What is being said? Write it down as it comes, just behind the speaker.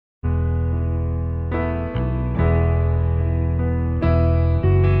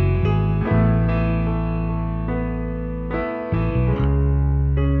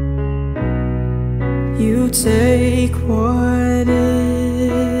take what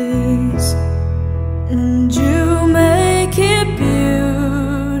is and you make it beautiful.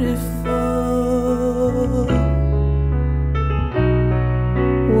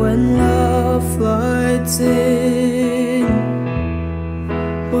 When love floods in,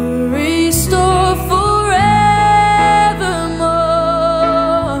 we're restored forevermore.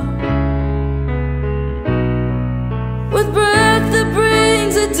 With breath that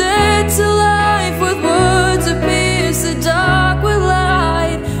brings the dead to life, with words that pierce the dark with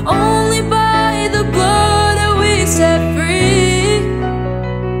light. Only by the blood are we set free.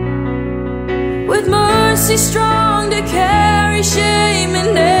 With mercy strong to carry shame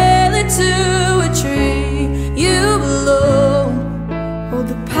and nail it to a tree. You alone hold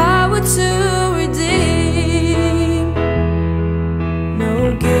the power to redeem.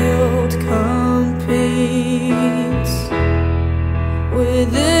 No guilt competes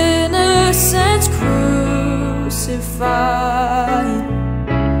with innocence crucified.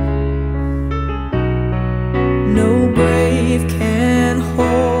 No grave can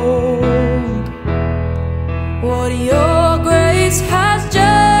hold what your grace has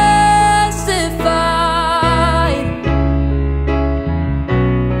justified.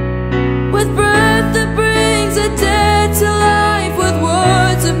 With breath that brings the dead to life, with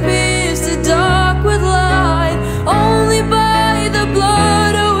words that pierce the dark with light. Only by the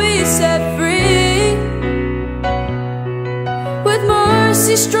blood are we set free. With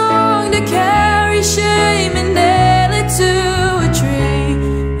mercy strong to carry shame and nail it to a tree.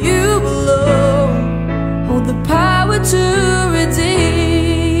 You alone hold the power to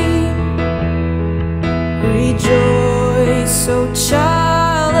redeem. Rejoice, O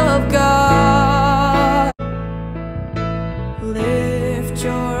child of God. Lift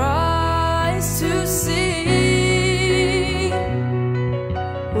your eyes to see.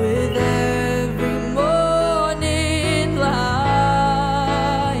 With every morning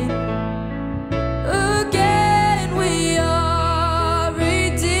light, again we are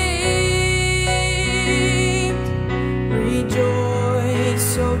redeemed.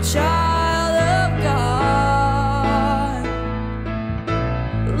 Rejoice, O child of God.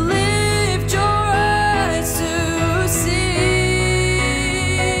 Lift your eyes to see.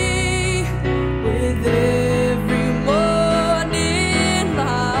 With every morning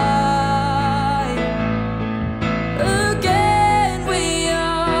light, again we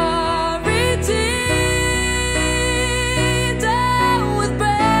are redeemed. Down with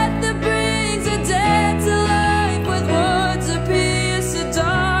breath that brings the dead to life, with words that pierce the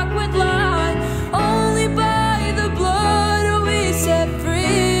dark with light. Only by the blood are we set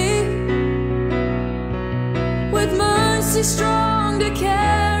free. With mercy strong to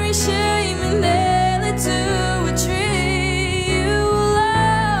carry shame and nail it to a tree. You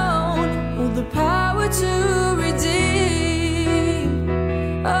alone hold the power to redeem.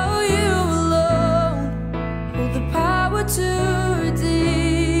 Oh, you alone hold the power to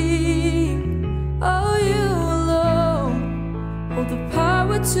redeem. Oh, you alone hold the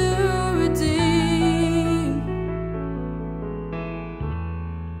power to redeem.